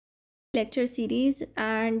Lecture series,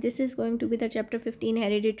 and this is going to be the chapter 15,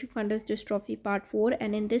 Hereditary Fundus Dystrophy part 4,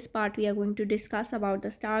 and in this part we are going to discuss about the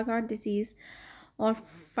Stargardt disease or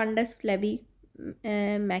Fundus flavi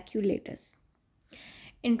maculatus.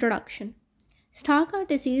 Introduction. Stargardt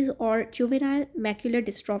disease or juvenile macular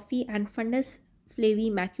dystrophy and Fundus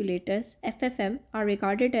flavi maculatus (FFM) are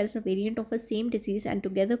regarded as a variant of the same disease and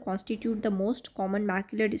together constitute the most common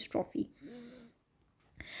macular dystrophy.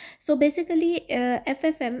 So basically,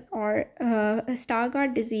 FFM or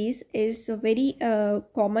Stargardt disease is a very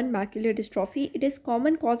common macular dystrophy. It is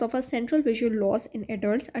common cause of a central visual loss in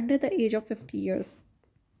adults under the age of 50 years.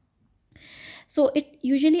 So it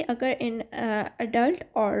usually occur in adult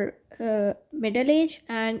or middle age,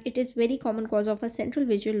 and it is very common cause of a central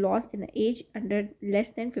visual loss in the age under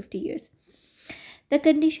less than 50 years. The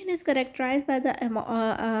condition is characterized by the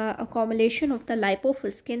accumulation of the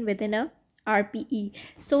lipofuscin within a RPE.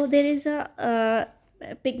 So there is a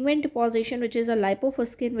pigment deposition which is a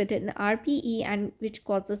lipofuscin within the RPE and which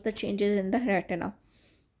causes the changes in the retina.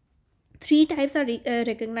 Three types are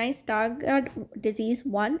recognized. Stargardt disease.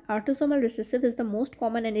 1. Autosomal recessive is the most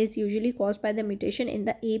common and is usually caused by the mutation in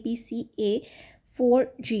the ABCA4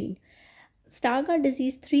 gene. Stargardt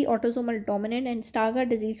disease 3, autosomal dominant, and Stargardt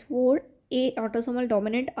disease 4, A, autosomal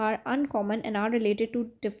dominant, are uncommon and are related to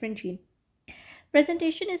different gene.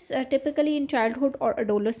 Presentation is typically in childhood or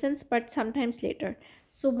adolescence, but sometimes later.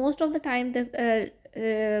 So most of the time the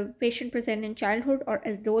patient present in childhood or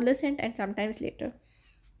adolescent and sometimes later.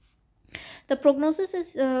 The prognosis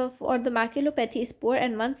is for the maculopathy is poor,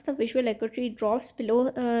 and once the visual acuity drops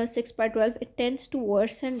below 6/12, it tends to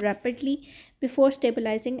worsen rapidly before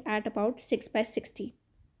stabilizing at about 6/60.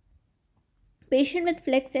 Patients with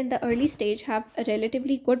flecks in the early stage have a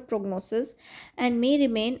relatively good prognosis and may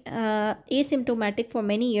remain asymptomatic for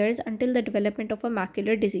many years until the development of a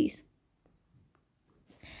macular disease.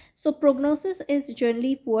 So prognosis is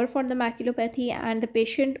generally poor for the maculopathy, and the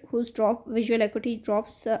patient whose visual acuity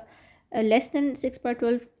drops less than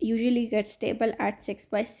 6/12 usually gets stable at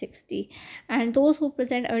 6/60, and those who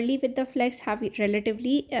present early with the flecks have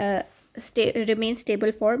relatively remain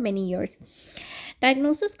stable for many years.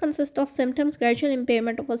 Diagnosis consists of symptoms: gradual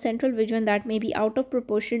impairment of a central vision that may be out of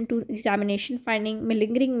proportion to examination finding.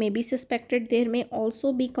 Malingering may be suspected. There may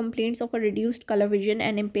also be complaints of a reduced color vision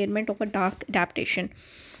and impairment of a dark adaptation.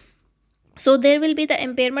 So there will be the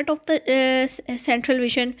impairment of the central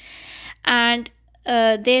vision, and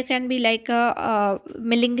there can be like a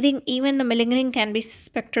malingering. Even the malingering can be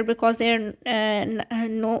suspected because there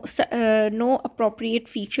are no appropriate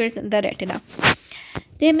features in the retina.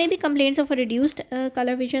 There may be complaints of a reduced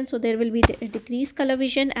color vision, so there will be the decreased color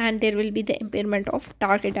vision, and there will be the impairment of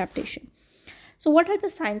dark adaptation. So what are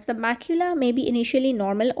the signs? The macula may be initially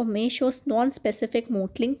normal or may show non-specific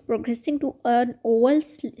mottling, progressing to an oval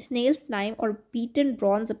snail slime or beaten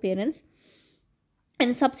bronze appearance,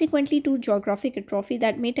 and subsequently to geographic atrophy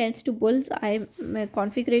that may tend to bull's eye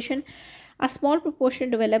configuration. A small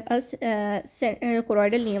proportion develop as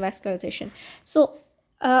choroidal neovascularization. So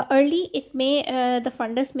early it may the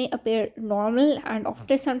fundus may appear normal, and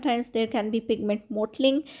after sometimes there can be pigment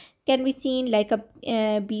mottling can be seen like a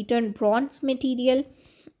beaten bronze material,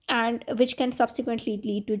 and which can subsequently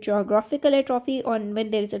lead to geographical atrophy. On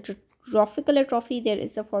when there is a geographical atrophy, there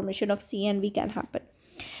is a formation of CNV can happen.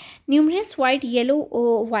 Numerous white, yellow,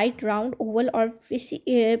 or white, round, oval, or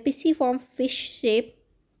pisiform fish shape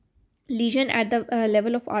lesion at the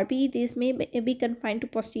level of RPE. These may be confined to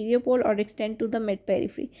posterior pole or extend to the mid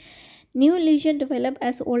periphery. New lesion develop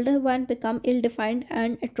as older one become ill-defined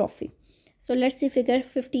and atrophy. So let's see figure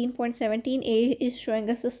 15.17. A is showing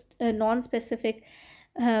us a non-specific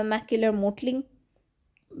macular mottling.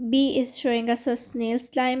 B is showing us a snail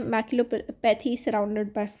slime maculopathy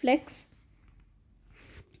surrounded by flecks.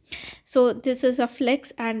 So this is a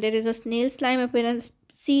flex and there is a snail slime appearance.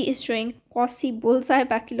 C is showing quasi bullseye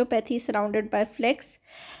maculopathy surrounded by flecks,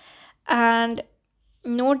 and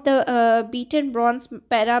note the beaten bronze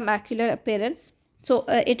paramacular appearance. So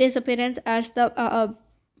it is appearance as the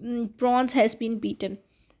bronze has been beaten.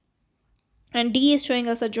 And D is showing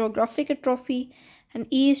us a geographic atrophy, and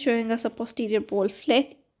E is showing us a posterior pole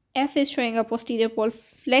fleck. F is showing a posterior pole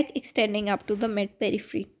fleck extending up to the mid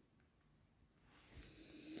periphery.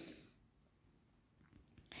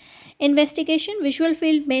 Investigation: visual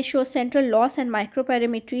field may show central loss, and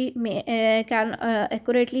microperimetry can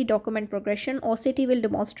accurately document progression. OCT will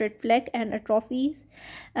demonstrate fleck and atrophies.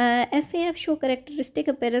 FAF show characteristic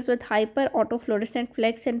appearance with hyper autofluorescent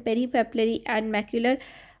flecks and peripapillary and macular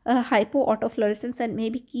hypoautofluorescence, and may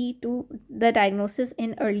be key to the diagnosis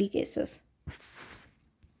in early cases.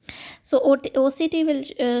 So OCT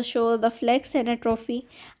will show the flex and atrophy,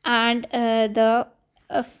 and the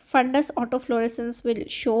fundus autofluorescence will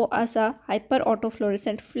show us a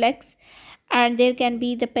hyperautofluorescent flex, and there can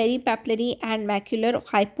be the peripapillary and macular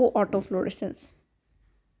hypoautofluorescence.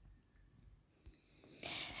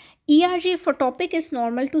 ERG photopic is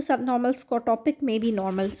normal to subnormal, scotopic may be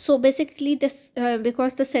normal. So basically this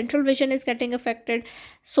because the central vision is getting affected,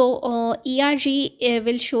 so ERG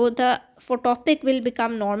will show the photopic will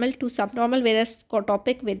become normal to subnormal, whereas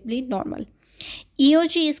scotopic will be normal.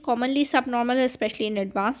 EOG is commonly subnormal, especially in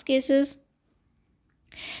advanced cases.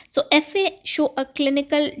 So FA show a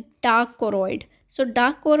clinical dark choroid. So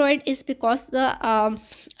dark choroid is because the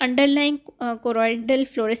underlying choroidal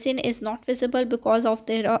fluorescein is not visible because of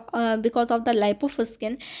the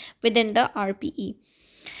lipofuscin within the RPE.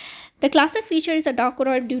 The classic feature is a dark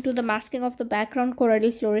choroid due to the masking of the background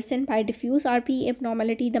choroidal fluorescein by diffuse RPE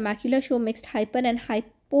abnormality. The macula show mixed hyper and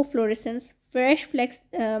hypofluorescence. Fresh flecks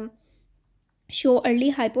show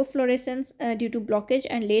early hypofluorescence due to blockage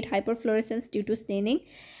and late hyperfluorescence due to staining,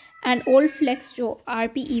 and old flecks show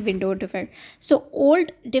RPE window defect. So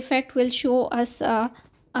old defect will show us a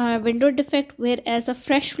window defect, whereas a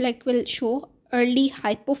fresh fleck will show early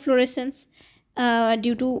hypofluorescence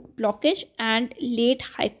due to blockage and late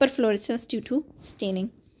hyperfluorescence due to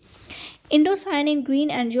staining. Indocyanine green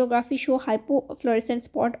angiography show hypofluorescent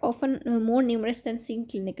spot, often more numerous than seen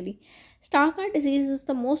clinically. Stargardt disease is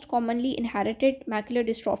the most commonly inherited macular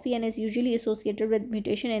dystrophy and is usually associated with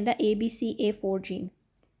mutation in the ABCA4 gene.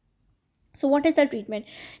 So what is the treatment?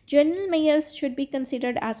 General measures should be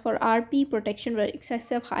considered as for RP protection, where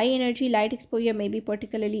excessive high energy light exposure may be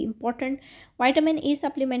particularly important. Vitamin A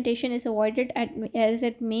supplementation is avoided as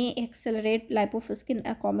it may accelerate lipofuscin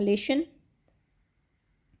accumulation.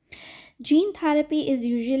 Gene therapy is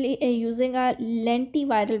usually using a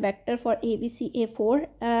lentiviral vector for ABCA4,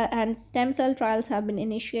 and stem cell trials have been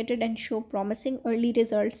initiated and show promising early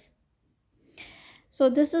results. So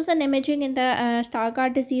this is an imaging in the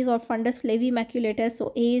Stargardt disease or fundus flavimaculatus.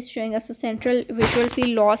 So A is showing us a central visual field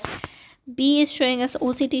loss, B is showing us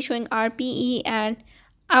OCT showing RPE and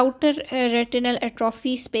outer retinal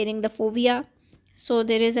atrophy sparing the fovea. So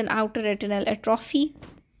there is an outer retinal atrophy.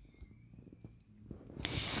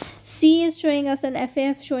 C is showing us an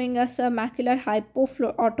FAF showing us a macular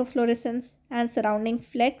autofluorescence and surrounding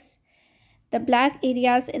flecks. The black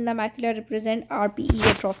areas in the macula represent RPE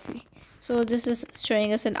atrophy. So this is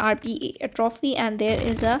showing us an RPE atrophy, and there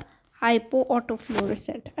is a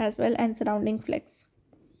hypoautofluorescent as well and surrounding flecks.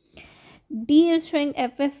 D is showing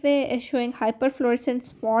FFA is showing hyperfluorescent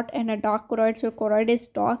spot and a dark choroid. So choroid is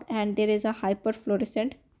dark and there is a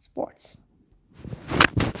hyperfluorescent spots.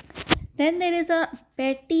 Then there is a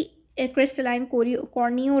Betty crystalline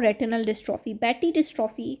corneoretinal dystrophy. Betty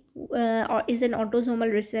dystrophy is an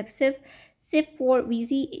autosomal recessive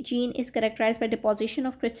CYP4VZ gene, is characterized by deposition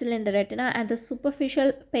of crystal in the retina and the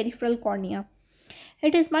superficial peripheral cornea.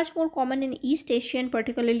 It is much more common in East Asian,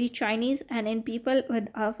 particularly Chinese, and in people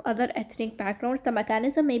of other ethnic backgrounds. The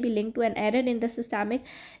mechanism may be linked to an error in the systemic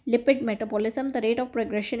lipid metabolism. The rate of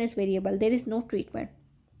progression is variable. There is no treatment.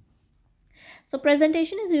 So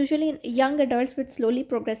presentation is usually in young adults with slowly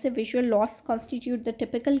progressive visual loss constitute the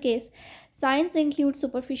typical case. Signs include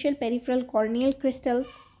superficial peripheral corneal crystals.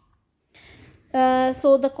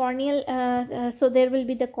 So there will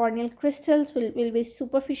be the corneal crystals will be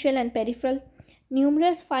superficial and peripheral.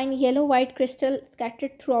 Numerous fine yellow-white crystals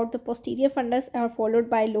scattered throughout the posterior fundus are followed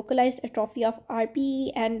by localized atrophy of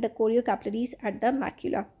RPE and the choriocapillaries at the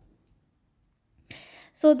macula.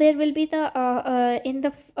 So there will be the in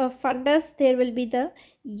the fundus there will be the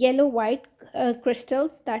yellow-white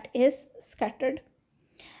crystals that is scattered,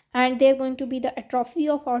 and they are going to be the atrophy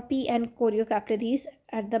of RP and choriocapillaries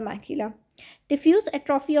at the macula. Diffuse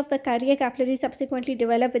atrophy of the cardiac capillary subsequently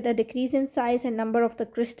develop with a decrease in size and number of the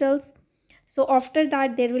crystals. So after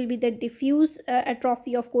that there will be the diffuse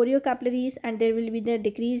atrophy of choriocapillaries, and there will be the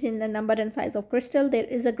decrease in the number and size of crystal. There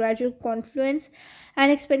is a gradual confluence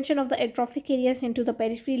and expansion of the atrophic areas into the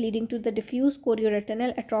periphery, leading to the diffuse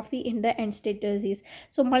chorioretinal atrophy in the end stage disease.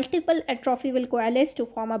 So multiple atrophy will coalesce to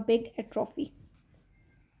form a big atrophy.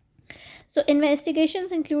 So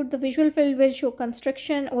investigations include the visual field will show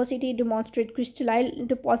constriction, OCT demonstrate crystalline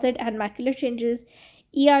deposit and macular changes,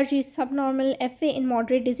 ERG subnormal, FA in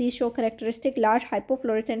moderate disease show characteristic large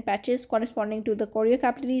hypofluorescent patches corresponding to the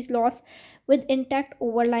choriocapillaries loss with intact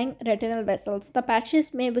overlying retinal vessels. The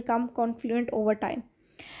patches may become confluent over time.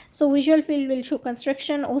 So visual field will show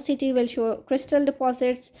constriction, OCT will show crystal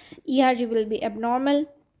deposits, ERG will be abnormal.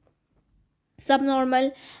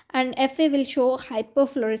 subnormal, and FA will show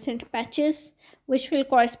hyperfluorescent patches which will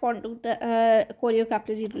correspond to the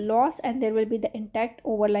choriocapillary loss, and there will be the intact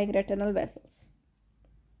overlying retinal vessels.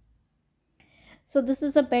 So this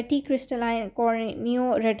is a Betty crystalline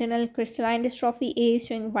corneoretinal crystalline dystrophy. A is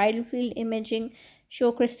showing wide field imaging,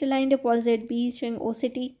 show crystalline deposit. B is showing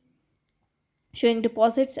OCT, showing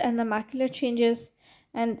deposits and the macular changes,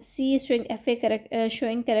 and C is showing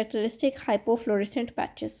showing characteristic hypofluorescent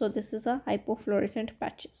patches. So this is a hypofluorescent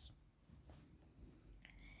patches.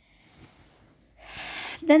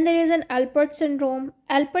 Then there is an Alport syndrome.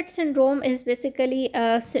 Alport syndrome is basically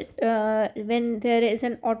when there is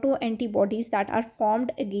an autoantibodies that are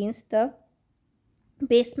formed against the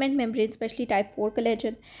basement membrane, especially type 4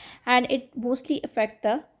 collagen, and it mostly affect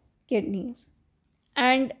the kidneys.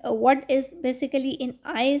 And what is basically in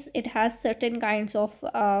eyes, it has certain kinds of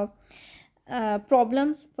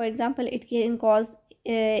problems. For example, it can cause,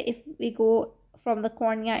 if we go from the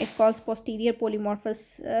cornea, it causes posterior polymorphous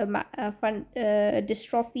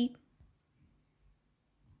dystrophy.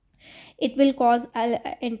 It will cause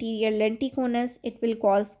anterior lenticonus. It will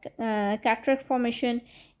cause cataract formation.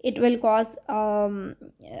 It will cause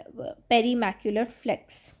perimacular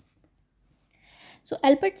flex. So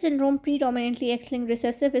Alport syndrome, predominantly X-linked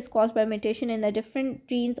recessive, is caused by mutation in the different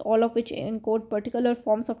genes, all of which encode particular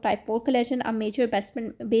forms of type 4 collagen, a major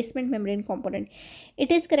basement membrane component.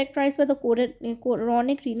 It is characterized by the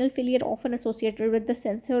chronic renal failure, often associated with the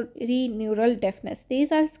sensory neural deafness.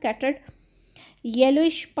 These are scattered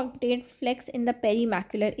yellowish punctate flecks in the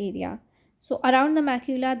perimacular area. So around the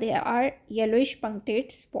macula there are yellowish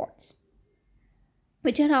punctate spots,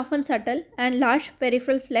 which are often subtle, and large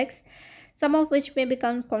peripheral flecks, some of which may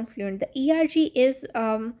become confluent. The ERG is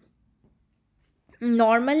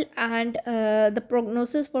normal, and the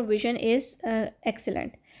prognosis for vision is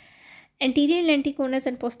excellent. Anterior lenticonus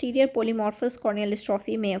and posterior polymorphous corneal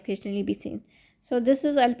dystrophy may occasionally be seen. So this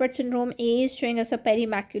is Alport syndrome. A is showing us a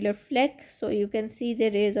perimacular fleck. So you can see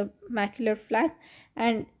there is a macular fleck,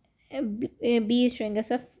 and B is showing us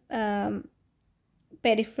a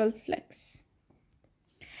peripheral flecks.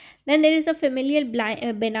 Then there is a familial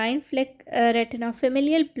benign fleck retina.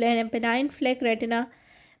 Familial benign fleck retina.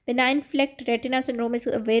 Benign flecked retina syndrome is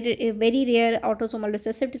a very rare autosomal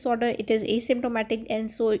recessive disorder. It is asymptomatic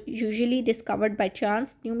and so usually discovered by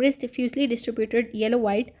chance. Numerous diffusely distributed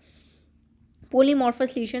yellow-white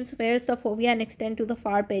polymorphous lesions whereas the fovea and extend to the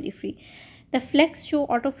far periphery. The flecks show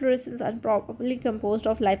autofluorescence and probably composed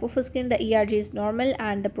of lipofuscin. The ERG is normal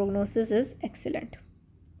and the prognosis is excellent.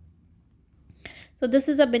 So this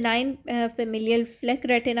is a benign familial fleck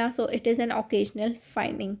retina. So it is an occasional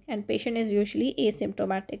finding and patient is usually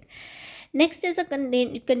asymptomatic. Next is a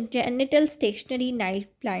congenital stationary night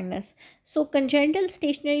blindness. So congenital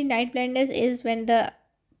stationary night blindness is when the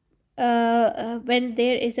when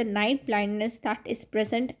there is a night blindness that is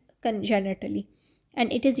present congenitally,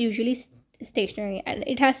 and it is usually stationary, and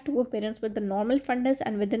it has two appearances, with the normal fundus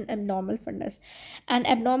and with an abnormal fundus. And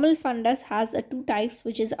abnormal fundus has two types,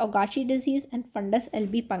 which is Ogashi disease and fundus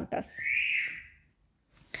albipunctus.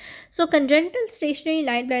 So congenital stationary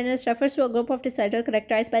night blindness refers to a group of disorders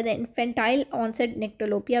characterized by the infantile onset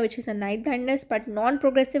nyctalopia, which is a night blindness but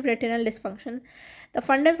non-progressive retinal dysfunction. The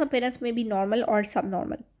fundus appearance may be normal or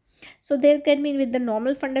subnormal. So there can be with the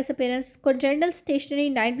normal fundus appearance. Congenital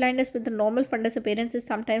stationary night blindness with the normal fundus appearance is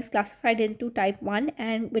sometimes classified into type 1,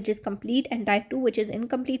 and which is complete, and type 2, which is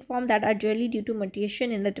incomplete form, that are generally due to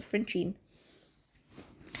mutation in the different gene.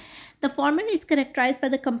 The former is characterized by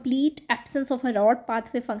the complete absence of a rod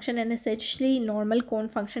pathway function and essentially normal cone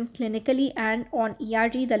function clinically, and on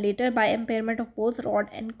ERG the later by impairment of both rod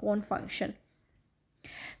and cone function.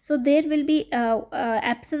 So there will be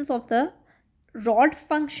absence of the rod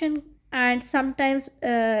function and sometimes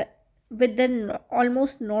with the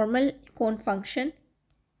almost normal cone function,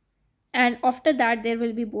 and after that there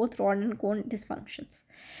will be both rod and cone dysfunctions.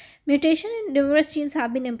 Mutation in numerous genes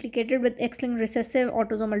have been implicated with X-linked recessive,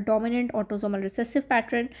 autosomal dominant, autosomal recessive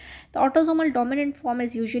pattern. The autosomal dominant form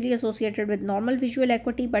is usually associated with normal visual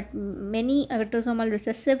acuity, but many autosomal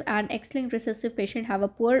recessive and X-linked recessive patients have a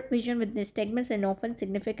poor vision with nystagmus and often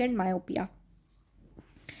significant myopia.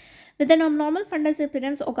 With an abnormal fundus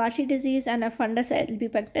appearance, Ogashi disease and a fundus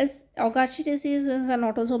albipunctus. Ogashi disease is an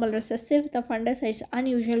autosomal recessive. The fundus has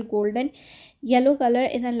unusual golden yellow color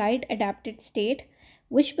in a light adapted state,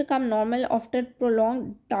 which become normal after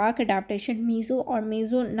prolonged dark adaptation, meso or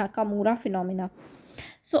meso-Nakamura phenomena.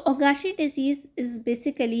 So Ogashi disease is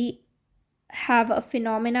basically have a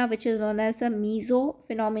phenomena which is known as a meso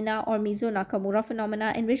phenomena or meso-Nakamura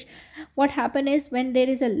phenomena, in which what happens is when there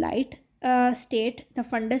is a light state, the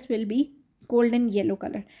fundus will be golden yellow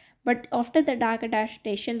color, but after the dark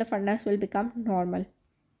adaptation, the fundus will become normal.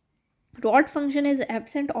 Rod function is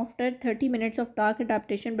absent after 30 minutes of dark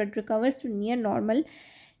adaptation but recovers to near normal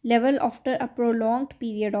level after a prolonged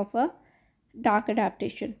period of a dark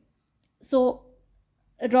adaptation. So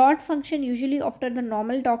rod function usually after the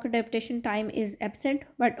normal dark adaptation time is absent,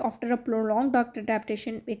 but after a prolonged dark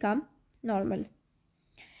adaptation become normal.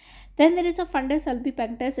 Then there is a fundus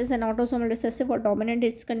albipectus, is an autosomal recessive or dominant.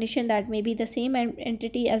 It's condition that may be the same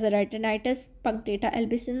entity as a retinitis punctata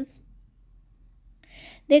albicans.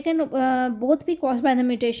 They can both be caused by the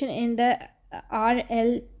mutation in the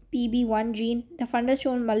RLPB1 gene. The fundus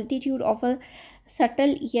shown multitude of a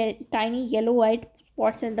subtle tiny yellow white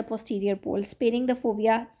spots in the posterior pole, sparing the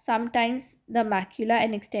fovea, sometimes the macula,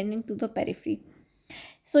 and extending to the periphery.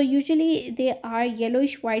 So usually they are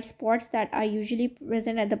yellowish white spots that are usually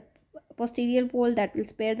present at the posterior pole that will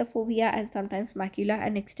spare the fovea and sometimes macula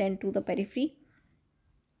and extend to the periphery.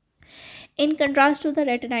 In contrast to the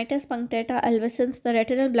retinitis punctata albicans, the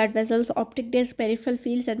retinal blood vessels, optic disc, peripheral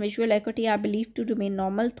fields, and visual acuity are believed to remain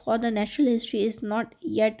normal, though the natural history is not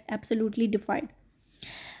yet absolutely defined.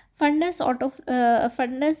 Fundus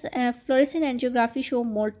fluorescent angiography show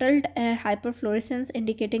mottled hyperfluorescence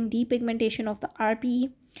indicating depigmentation of the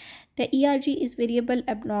RPE. The ERG is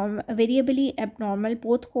variably abnormal.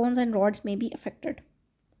 Both cones and rods may be affected.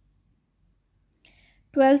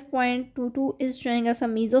 12.22 is showing us a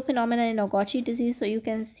mesophenomena in Ogochi disease. So you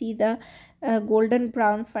can see the golden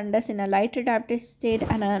brown fundus in a light adapted state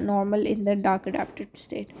and a normal in the dark adapted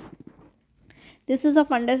state. This is a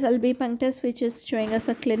fundus albipectus which is showing us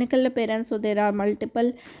a clinical appearance. So there are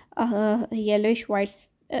multiple yellowish white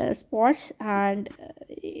spots and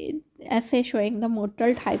FA showing the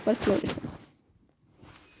mottled hyperfluorescence.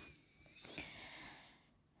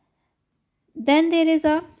 Then there is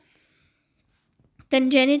a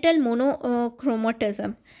congenital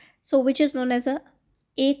monochromatism, so which is known as a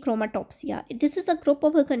achromatopsia. This is a group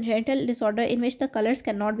of a congenital disorder in which the colors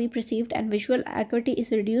cannot be perceived and visual acuity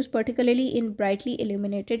is reduced, particularly in brightly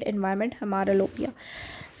illuminated environment, hemarolopia.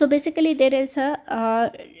 So basically there is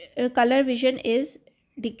a color vision is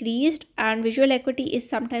decreased and visual acuity is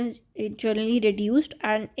sometimes generally reduced,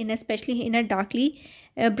 and especially in a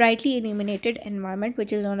brightly illuminated environment,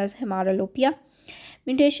 which is known as hemarolopia.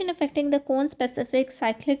 Mutation affecting the cone specific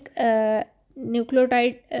cyclic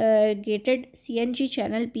nucleotide gated CNG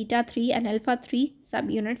channel beta 3 and alpha 3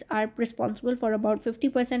 subunits are responsible for about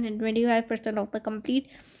 50% and 25% of the complete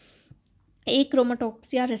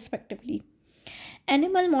achromatopsia respectively.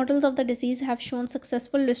 Animal models of the disease have shown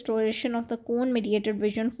successful restoration of the cone mediated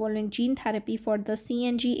vision following gene therapy for the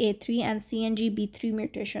CNGA3 and CNGB3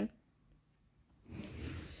 mutation.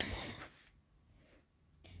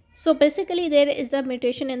 So basically there is a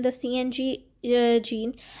mutation in the CNG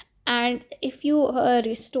gene, and if you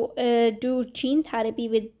do gene therapy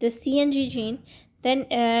with the CNG gene, then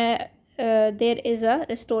there is a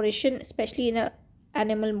restoration, especially in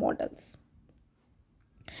animal models.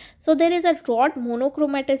 So there is a rod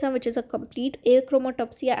monochromatism, which is a complete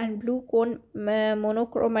achromatopsia, and blue cone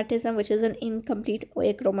monochromatism, which is an incomplete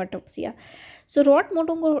achromatopsia. So rod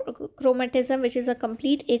monochromatism, which is a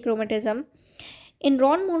complete achromatism. In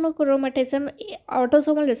rod monochromatism,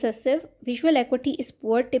 autosomal recessive, visual acuity is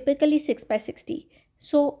poor, typically 6/60.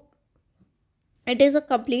 So it is a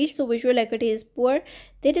complete, so visual acuity is poor.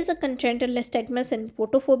 There is a congenital nystagmus and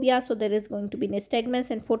photophobia, so there is going to be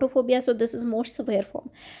nystagmus and photophobia, so this is more severe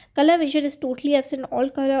form. Color vision is totally absent,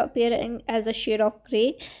 all color appearing as a shade of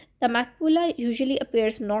gray. The macula usually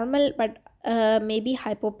appears normal but may be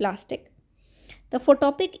hypoplastic. The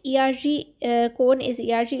photopic ERG cone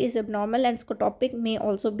ERG is abnormal, and scotopic may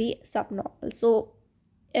also be subnormal. So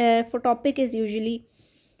photopic is usually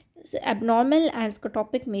abnormal and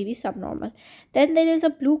scotopic may be subnormal. Then there is a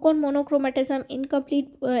blue cone monochromatism,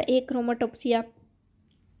 incomplete achromatopsia.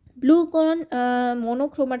 Blue cone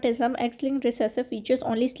monochromatism, X-linked recessive, features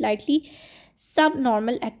only slightly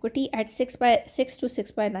subnormal acuity at 6/6 to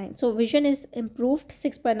 6/9. So vision is improved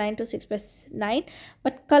 6/9 to 6/9,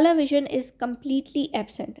 but color vision is completely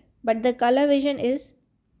absent. But the color vision is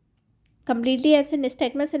completely absent.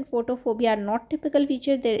 Nystagmus and photophobia are not typical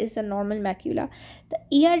features. There is a normal macula. The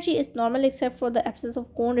ERG is normal except for the absence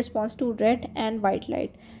of cone response to red and white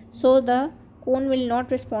light. So the cone will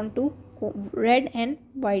not respond to red and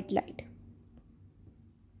white light.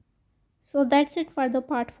 So that's it for the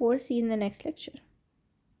part 4. See you in the next lecture.